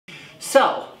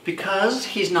So, because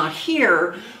he's not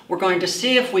here, we're going to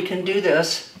see if we can do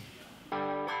this.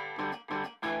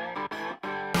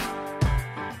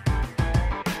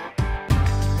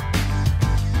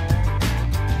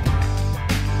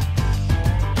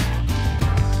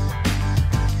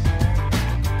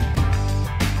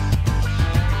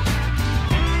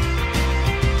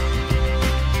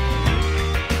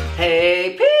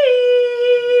 Hey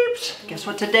peeps! Guess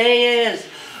what today is?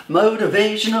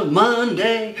 Motivational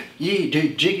Monday. You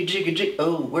do jiggy jiggy jiggy.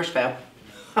 Oh, where's Fab?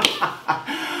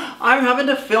 I'm having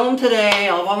to film today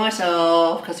all by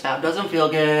myself because Fab doesn't feel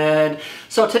good.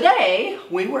 So today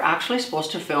we were actually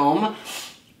supposed to film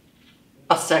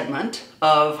a segment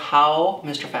of how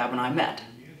Mr. Fab and I met.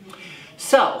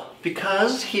 So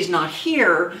because he's not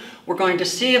here, we're going to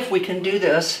see if we can do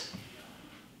this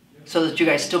so that you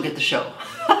guys still get the show.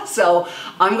 So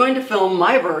I'm going to film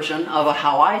my version of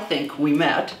how I think we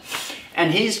met,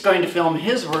 and he's going to film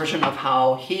his version of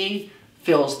how he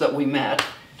feels that we met,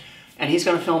 and he's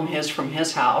going to film his from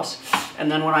his house,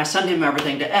 and then when I send him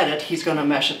everything to edit, he's going to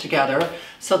mesh it together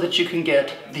so that you can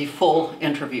get the full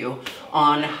interview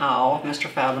on how Mr.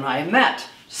 Fab and I met.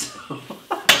 So,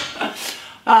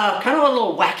 kind of a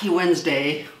little wacky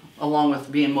Wednesday along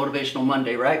with being Motivational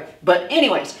Monday, right? But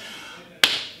anyways,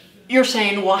 you're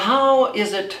saying, well, how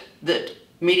is it that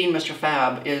meeting Mr.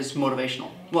 Fab is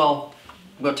motivational? Well,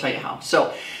 I'm going to tell you how.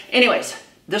 So anyways,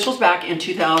 this was back in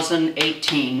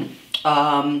 2018.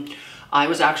 I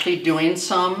was actually doing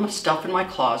some stuff in my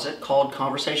closet called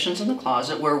Conversations in the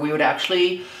Closet, where we would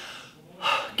actually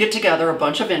get together a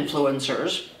bunch of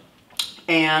influencers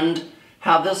and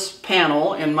have this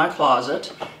panel in my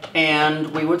closet, and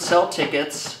we would sell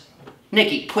tickets.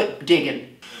 Nikki, quit digging.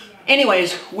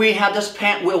 Anyways, we had this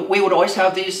we would always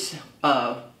have these,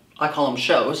 I call them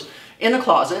shows, in the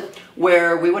closet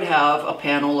where we would have a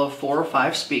panel of 4 or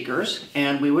 5 speakers,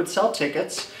 and we would sell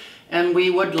tickets, and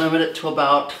we would limit it to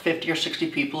about 50 or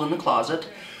 60 people in the closet,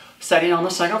 sitting on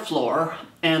the second floor,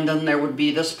 and then there would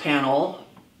be this panel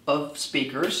of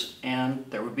speakers, and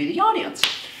there would be the audience.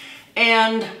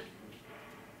 And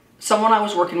someone I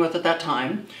was working with at that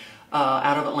time,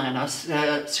 out of Atlanta,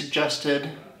 suggested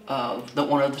that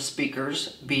one of the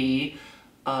speakers be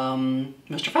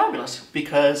Mr. Fabulous,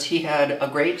 because he had a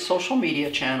great social media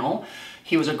channel,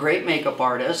 he was a great makeup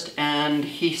artist, and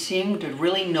he seemed to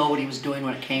really know what he was doing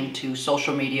when it came to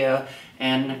social media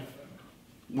and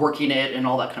working it and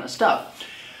all that kind of stuff.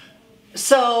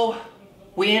 So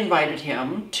we invited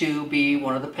him to be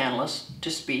one of the panelists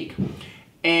to speak,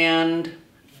 and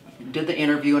did the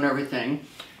interview and everything.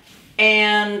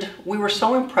 And we were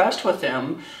so impressed with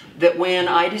him that when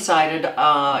I decided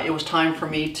it was time for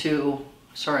me to,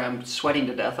 sorry, I'm sweating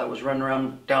to death, I was running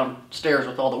around downstairs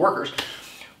with all the workers.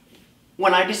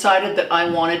 When I decided that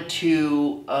I wanted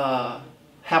to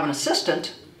have an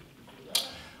assistant,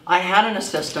 I had an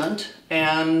assistant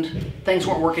and things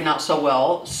weren't working out so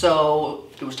well, so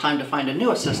it was time to find a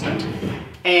new assistant.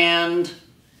 And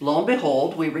lo and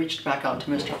behold, we reached back out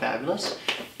to Mr. Fabulous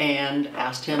and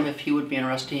asked him if he would be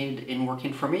interested in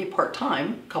working for me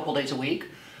part-time, a couple days a week,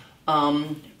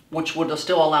 which would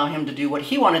still allow him to do what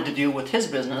he wanted to do with his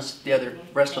business the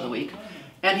rest of the week.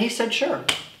 And he said sure.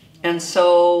 And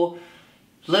so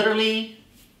literally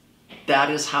that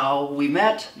is how we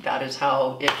met. That is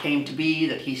how it came to be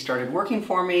that he started working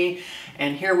for me.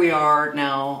 And here we are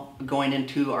now going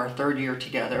into our 3rd year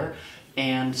together,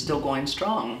 and still going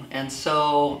strong. And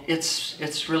so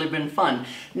it's really been fun.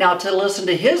 Now, to listen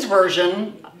to his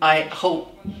version, I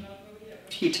hope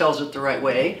he tells it the right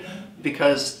way,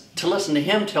 because to listen to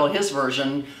him tell his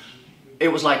version, it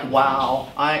was like,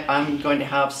 wow, I'm going to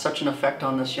have such an effect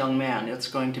on this young man. It's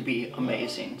going to be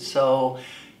amazing. So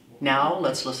now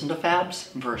let's listen to Fab's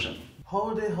version.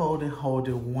 Hold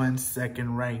it 1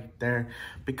 second right there,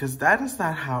 because that is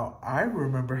not how I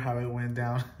remember how it went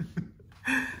down.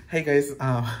 Hey guys,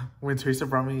 when Teresa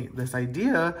brought me this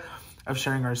idea of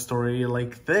sharing our story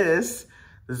like this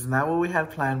is not what we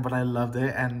had planned, but I loved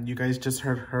it, and you guys just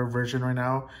heard her version right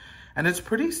now, and it's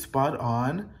pretty spot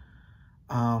on.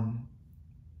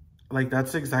 Like,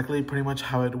 that's exactly pretty much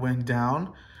how it went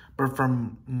down, but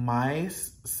from my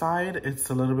side, it's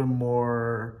a little bit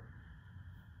more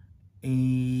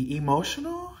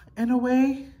emotional in a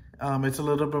way. It's a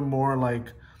little bit more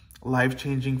like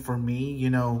life-changing for me.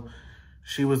 You know,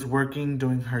 she was working,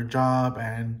 doing her job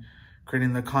and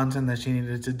creating the content that she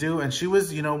needed to do, and she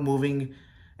was, you know, moving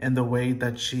in the way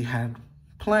that she had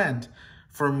planned.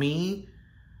 For me,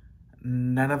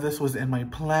 none of this was in my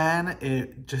plan.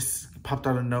 It just popped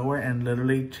out of nowhere and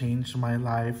literally changed my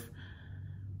life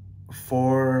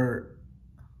for,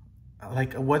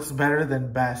 like, what's better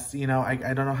than best, you know? I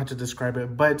don't know how to describe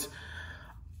it, but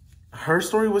her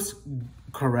story was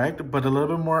correct, but a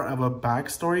little bit more of a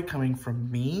backstory coming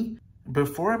from me.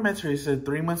 Before I met Teresa,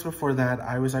 3 months before that,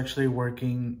 I was actually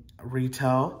working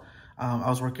retail. I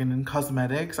was working in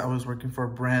cosmetics. I was working for a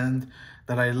brand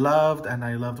that I loved and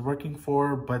I loved working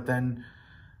for. But then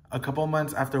a couple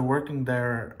months after working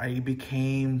there, I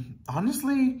became,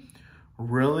 honestly,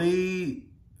 really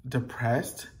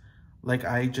depressed. Like,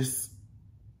 I just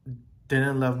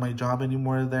didn't love my job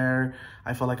anymore there.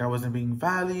 I felt like I wasn't being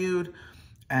valued.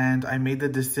 And I made the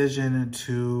decision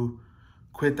to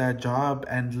quit that job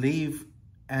and leave.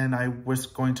 And I was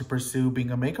going to pursue being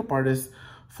a makeup artist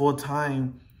full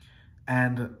time.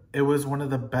 And it was one of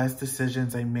the best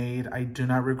decisions I made. I do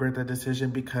not regret that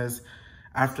decision, because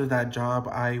after that job,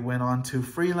 I went on to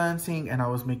freelancing and I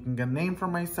was making a name for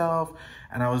myself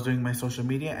and I was doing my social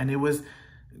media, and it was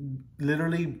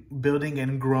literally building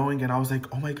and growing. And I was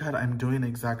like, oh my God, I'm doing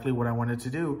exactly what I wanted to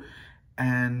do.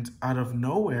 And out of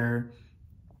nowhere,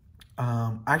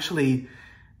 actually,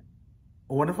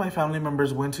 one of my family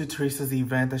members went to Teresa's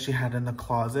event that she had in the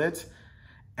closet,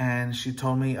 and she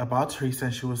told me about Teresa,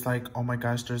 and she was like, oh my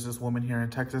gosh, there's this woman here in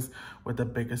Texas with the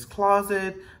biggest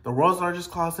closet, the world's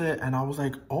largest closet. And I was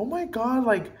like, oh my God,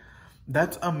 like,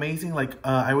 that's amazing. Like,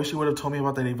 I wish you would have told me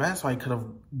about that event so I could have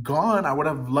gone. I would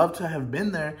have loved to have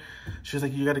been there. She was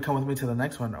like, you got to come with me to the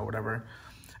next one or whatever.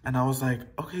 And I was like,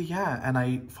 okay, yeah. And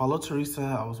I followed Teresa.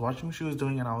 I was watching what she was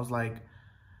doing, and I was like,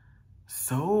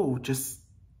 so just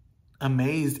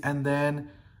amazed. And then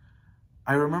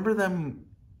I remember them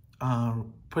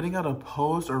putting out a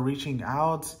post or reaching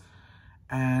out,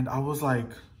 and I was like,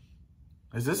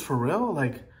 is this for real?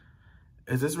 Like,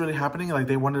 is this really happening? Like,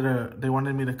 they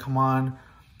wanted me to come on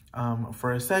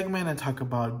for a segment and talk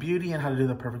about beauty and how to do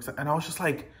the perfect set. And I was just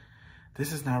like,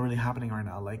 this is not really happening right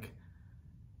now. Like,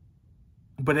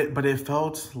 but it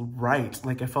felt right.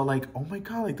 Like, I felt like, oh my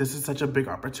God, like, this is such a big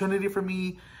opportunity for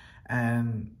me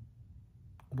and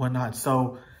whatnot.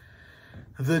 So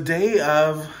the day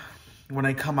of when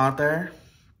I come out there,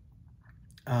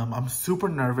 I'm super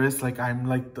nervous. Like, I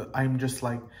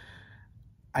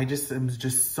just am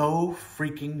just so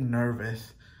freaking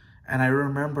nervous. And I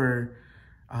remember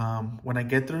when I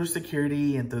get through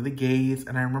security and through the gates,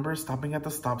 and I remember stopping at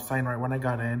the stop sign right when I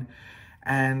got in.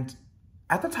 And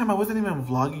at the time, I wasn't even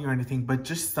vlogging or anything, but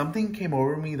just something came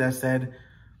over me that said,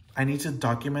 I need to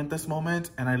document this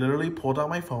moment. And I literally pulled out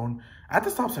my phone at the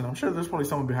stop sign. I'm sure there's probably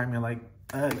someone behind me like,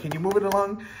 can you move it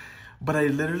along? But I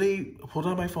literally pulled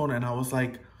out my phone and I was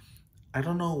like, I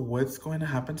don't know what's going to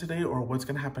happen today or what's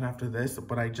going to happen after this,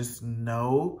 but I just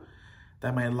know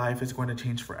that my life is going to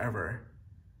change forever.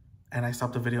 And I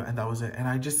stopped the video and that was it. And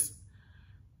I just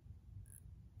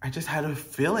had a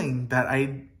feeling that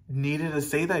I needed to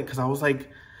say that, because I was like,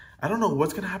 I don't know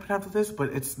what's going to happen after this, but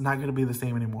it's not going to be the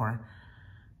same anymore.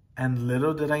 And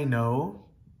little did I know,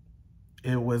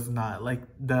 it was not. Like,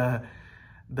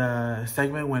 the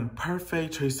segment went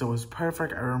perfect. Teresa was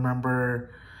perfect. I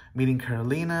remember meeting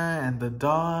Carolina and the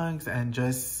dogs and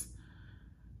just,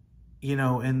 you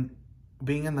know, and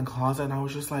being in the closet, and I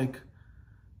was just like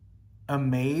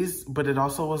amazed, but it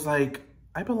also was like,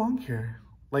 I belong here.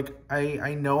 Like,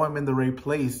 I know I'm in the right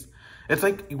place. It's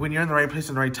like when you're in the right place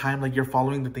in the right time, like, you're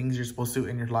following the things you're supposed to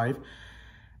in your life.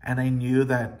 And I knew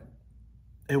that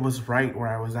it was right where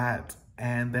I was at.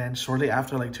 And then shortly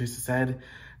after, like Teresa said,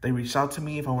 they reached out to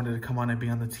me if I wanted to come on and be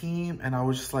on the team. And I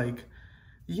was just like,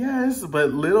 yes.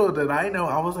 But little did I know,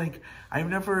 I was like, I've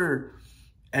never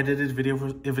edited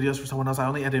videos for someone else. I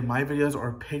only edit my videos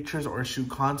or pictures or shoot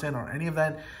content or any of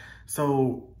that.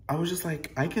 So I was just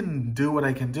like, I can do what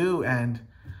I can do. And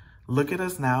look at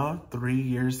us now, 3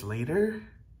 years later.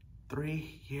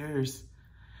 3 years.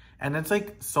 And it's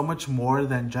like so much more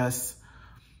than just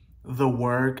the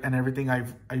work and everything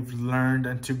I've learned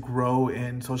and to grow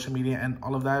in social media and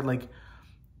all of that. Like,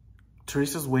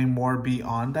 Teresa's way more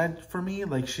beyond that for me.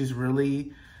 Like, she's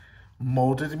really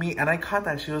molded me, and I caught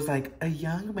that. She was like, a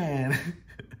young man.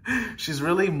 She's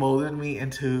really molded me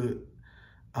into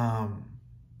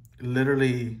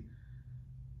literally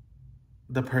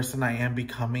the person I am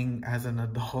becoming as an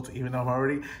adult, even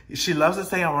though she loves to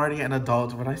say I'm already an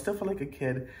adult, but I still feel like a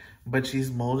kid. But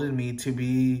she's molded me to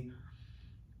be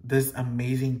this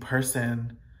amazing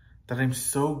person that I'm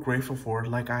so grateful for.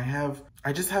 Like, I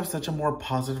just have such a more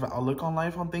positive outlook on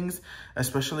life, on things,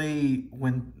 especially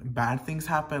when bad things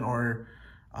happen or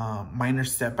minor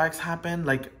setbacks happen.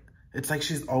 Like, it's like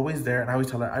she's always there, and I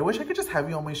always tell her, I wish I could just have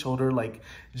you on my shoulder like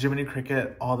Jiminy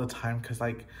Cricket all the time, because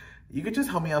like, you could just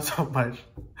help me out so much.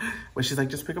 But she's like,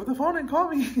 just pick up the phone and call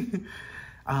me.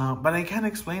 But I can't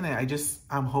explain it.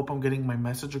 I hope I'm getting my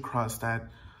message across that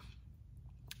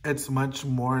it's much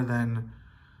more than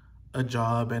a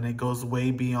job and it goes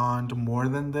way beyond more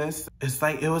than this.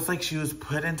 It was like she was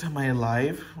put into my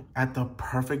life at the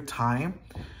perfect time,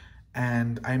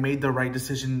 and I made the right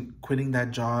decision quitting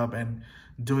that job and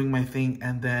doing my thing.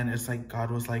 And then it's like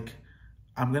God was like,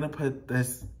 I'm gonna put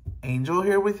this angel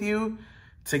here with you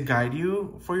to guide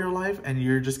you for your life, and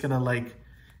you're just gonna like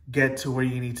get to where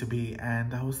you need to be.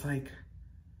 And I was like,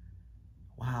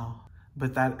 wow.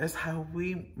 But that is how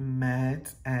we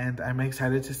met, and I'm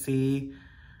excited to see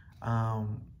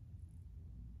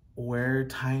where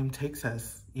time takes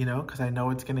us, you know, because I know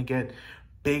it's gonna get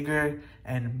bigger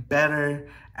and better,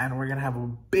 and we're gonna have a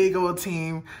big old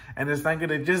team, and it's not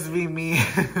gonna just be me.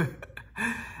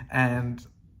 And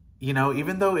you know,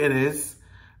 even though it is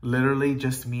literally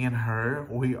just me and her,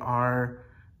 we are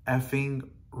effing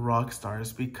rock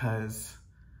stars, because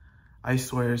I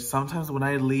swear sometimes when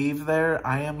I leave there,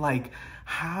 I am like,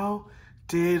 how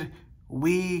did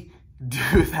we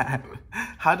do that?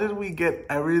 How did we get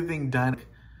everything done?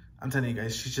 I'm telling you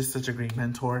guys, she's just such a great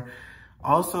mentor.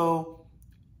 Also,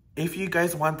 if you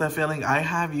guys want the feeling I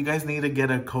have, you guys need to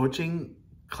get a coaching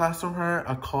class from her,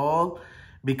 a call,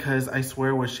 because I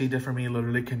swear what she did for me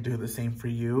literally can do the same for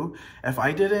you. If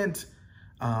I didn't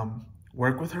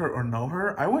work with her or know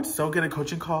her, I would still get a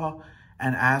coaching call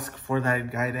and ask for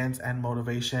that guidance and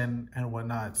motivation and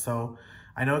whatnot. So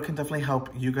I know it can definitely help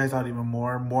you guys out even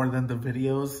more than the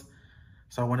videos.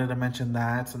 So I wanted to mention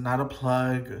that. So not a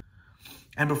plug.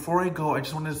 And before I go, I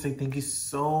just wanted to say thank you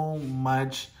so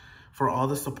much for all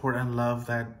the support and love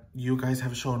that you guys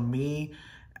have shown me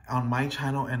on my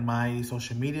channel and my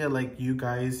social media. Like, you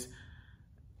guys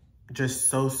just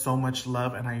so much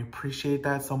love, and I appreciate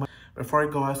that so much. Before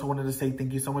I go, I also wanted to say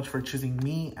thank you so much for choosing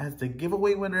me as the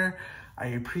giveaway winner. I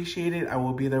appreciate it. I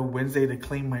will be there Wednesday to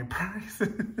claim my prize.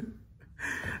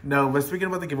 No, but speaking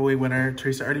about the giveaway winner,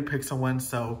 Teresa already picked someone,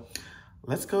 so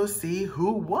let's go see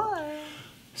who won.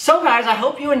 So guys, I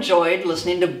hope you enjoyed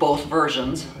listening to both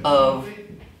versions of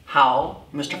how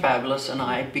Mr. Fabulous and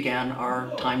I began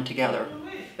our time together.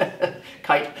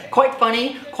 Quite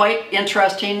funny, quite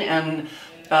interesting, and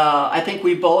I think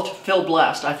we both feel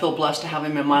blessed. I feel blessed to have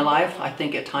him in my life. I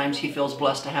think at times he feels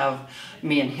blessed to have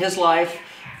me in his life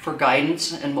for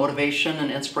guidance and motivation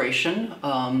and inspiration.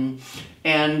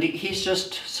 And he's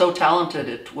just so talented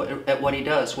at what he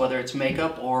does, whether it's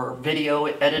makeup or video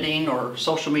editing or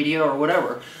social media or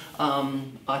whatever.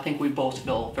 I think we both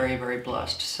feel very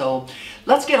blessed. So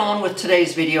let's get on with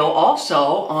today's video, also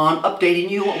on updating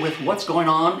you with what's going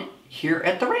on here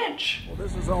at the ranch. Well,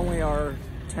 this is only our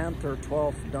 10th or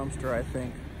 12th dumpster, I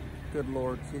think. Good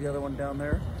Lord. See the other one down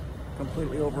there?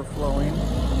 Completely overflowing.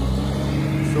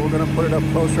 So we're gonna put it up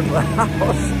closer to the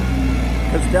house,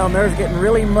 because down there is getting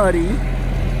really muddy.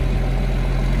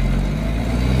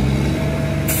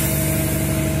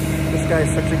 This guy's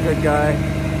such a good guy.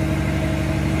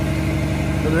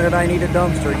 The minute I need a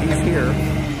dumpster, he's here.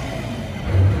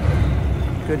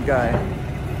 Good guy.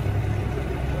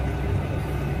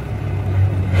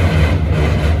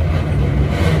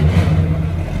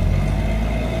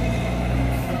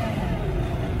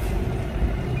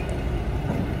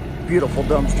 Beautiful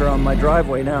dumpster on my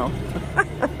driveway now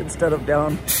instead of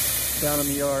down in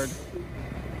the yard.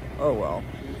 Oh well,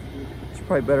 it's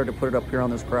probably better to put it up here on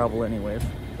this gravel anyways.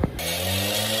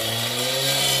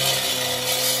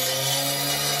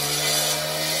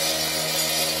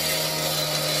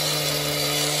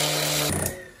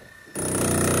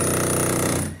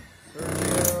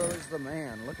 Sergio's the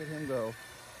man. Look at him go.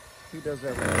 He does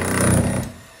everything.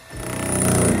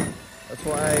 That's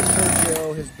why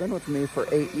Sergio has been with me for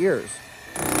 8 years.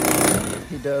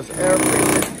 He does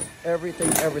everything.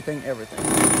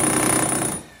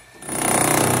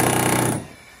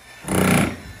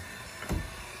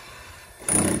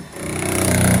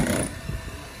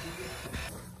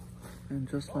 And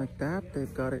just like that,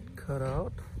 they've got it cut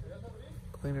out,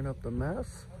 cleaning up the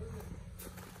mess.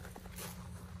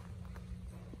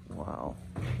 Wow.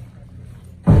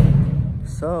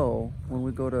 So when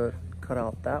we go to cut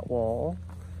out that wall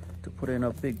to put in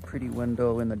a big pretty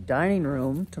window in the dining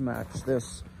room to match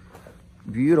this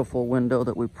beautiful window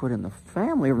that we put in the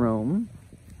family room,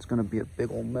 it's going to be a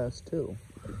big old mess too,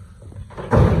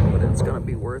 but it's going to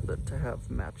be worth it to have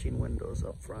matching windows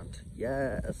up front.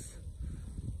 Yes,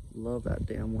 love that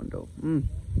damn window.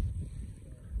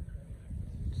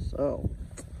 So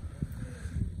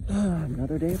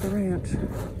another day at the ranch.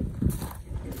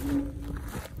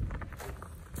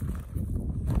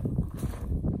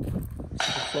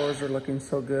 The floors are looking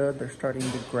so good. They're starting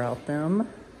to grout them.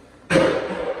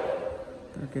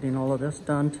 They're getting all of this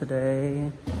done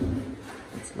today.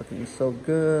 It's looking so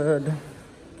good.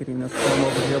 Getting this done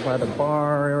over here by the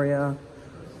bar area.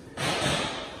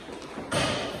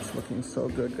 looking so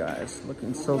good, guys.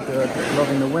 Looking so good.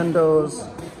 Loving the windows.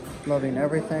 Loving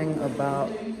everything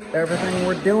about everything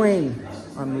we're doing.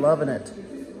 I'm loving it.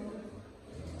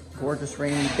 Gorgeous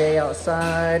rainy day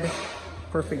outside.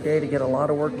 Perfect day to get a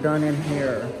lot of work done in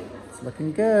here. It's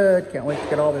looking good. Can't wait to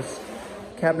get all this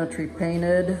cabinetry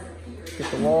painted.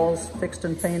 Get the walls fixed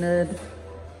and painted.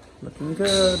 Looking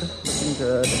good, looking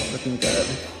good, looking good.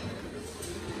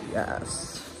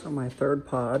 Yes. So my third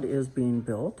pod is being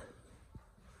built.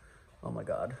 Oh my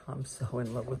God, I'm so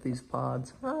in love with these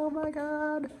pods. Oh my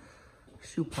God.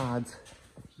 Shoe pods.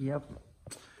 Yep.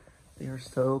 They are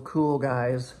so cool,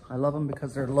 guys. I love them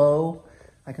because they're low.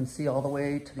 I can see all the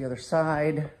way to the other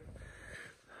side.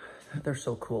 They're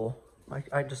so cool.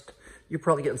 You're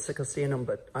probably getting sick of seeing them,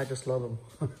 but I just love them.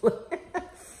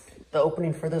 The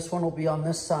opening for this one will be on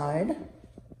this side.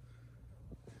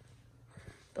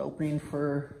 The opening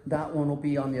for that one will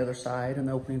be on the other side, and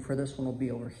the opening for this one will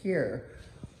be over here.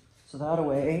 So that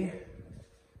way,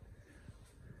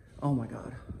 oh my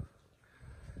God.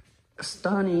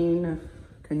 Stunning.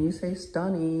 Can you say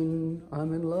stunning?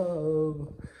 I'm in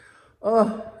love.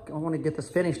 Oh, I want to get this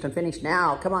finished and finished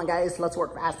now. Come on, guys, let's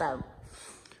work faster.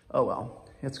 Oh well,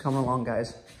 it's coming along,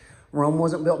 guys. Rome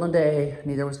wasn't built in a day.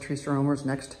 Neither was Teresa Romer's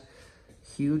next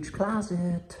huge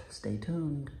closet. Stay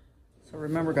tuned. So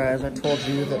remember, guys, I told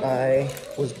you that I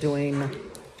was doing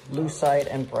lucite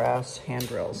and brass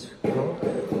handrails.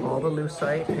 All the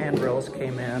lucite handrails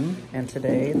came in, and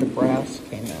today the brass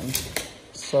came in.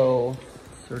 So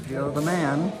Sergio the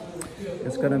man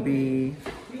is going to be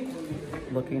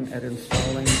looking at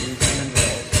installing these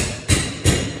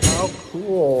handrails. How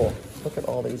cool. Look at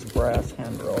all these brass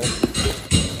handrails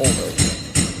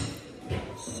holders.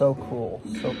 So cool,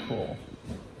 so cool.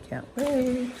 Can't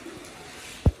wait.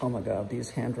 Oh my God, these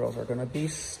handrails are gonna be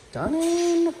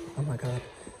stunning. Oh my God,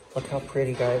 look how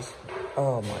pretty, guys.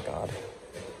 Oh my God.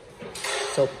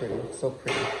 So pretty, so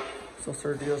pretty. So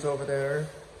Sergio's over there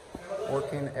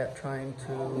working at trying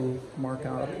to mark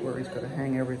out where he's gonna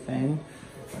hang everything.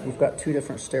 We've got 2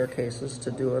 different staircases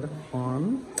to do it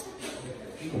on.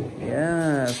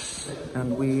 Yes,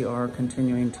 and we are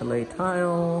continuing to lay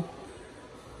tile.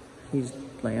 He's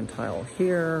laying tile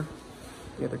here.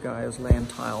 The other guy is laying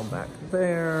tile back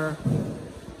there.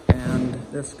 And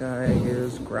this guy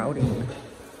is grouting.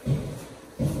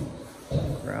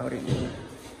 Grouting.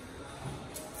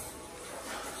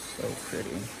 So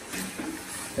pretty.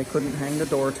 They couldn't hang the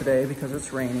door today because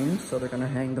it's raining, so they're gonna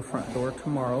hang the front door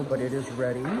tomorrow, but it is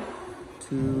ready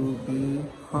to be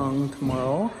hung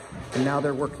tomorrow. And now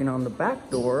they're working on the back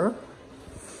door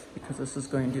because this is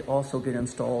going to also get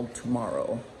installed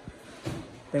tomorrow.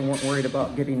 They weren't worried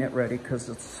about getting it ready because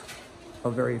it's a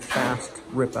very fast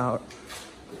rip out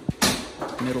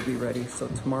and it'll be ready. So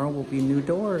tomorrow will be new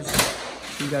doors.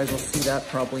 You guys will see that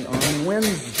probably on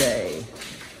Wednesday.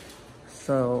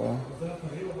 So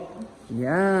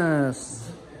yes,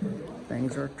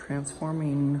 things are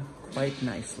transforming quite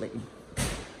nicely.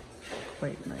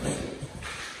 Quite nicely.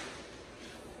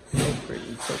 So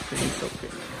pretty, so pretty, so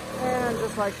pretty. And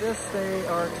just like this, they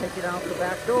are taking out the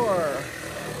back door.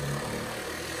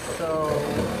 So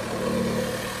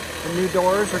the new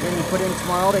doors are getting put in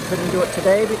tomorrow. They couldn't do it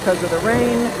today because of the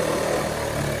rain.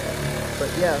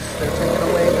 But yes, they're taking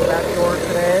away the back door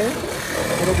today.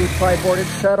 It'll be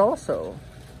plyboarded shut also.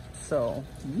 So,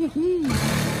 yee-hee.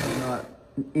 Not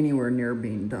anywhere near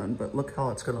being done, but look how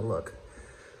it's gonna look.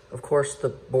 Of course, the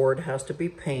board has to be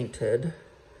painted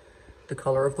the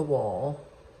color of the wall,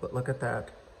 but look at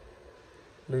that.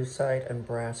 Lucite and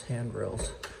brass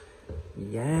handrails.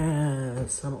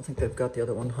 Yes, I don't think they've got the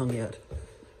other one hung yet.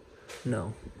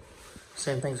 No.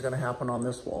 Same thing's gonna happen on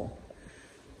this wall.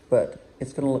 But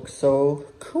it's gonna look so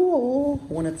cool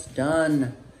when it's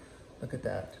done. Look at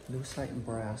that, lucite and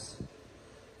brass.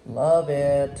 Love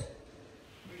it.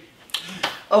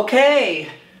 Okay,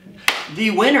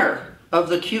 the winner of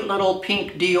the cute little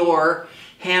pink Dior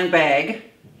handbag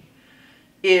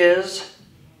is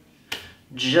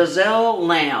Giselle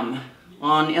Lamb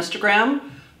on Instagram.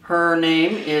 Her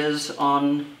name is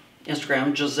on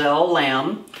Instagram, Giselle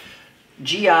Lamb,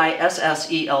 Gisselle,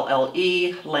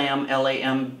 Lamb,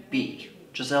 Lamb.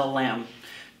 Giselle Lamb.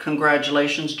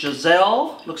 Congratulations,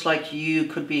 Giselle. Looks like you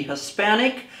could be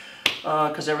Hispanic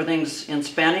because everything's in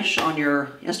Spanish on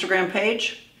your Instagram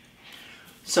page.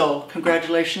 So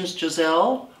congratulations,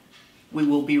 Giselle. We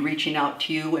will be reaching out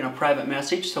to you in a private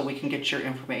message so we can get your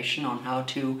information on how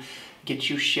to get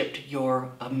you shipped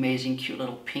your amazing, cute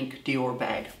little pink Dior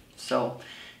bag. So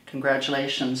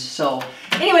congratulations. So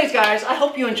anyways, guys, I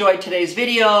hope you enjoyed today's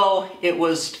video. It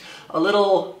was a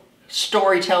little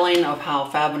storytelling of how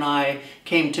Fab and I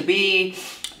came to be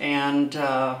and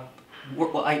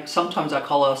Sometimes I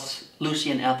call us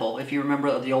Lucy and Ethel. If you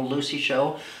remember the old Lucy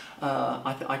show,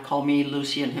 I call me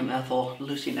Lucy and him Ethel.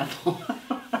 Lucy and Ethel.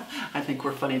 I think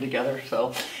we're funny together.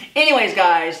 So anyways,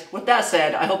 guys, with that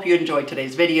said, I hope you enjoyed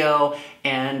today's video,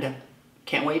 and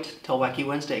can't wait till Wacky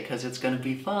Wednesday because it's going to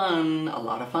be fun. A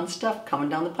lot of fun stuff coming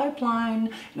down the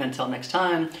pipeline. And until next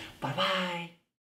time, bye-bye.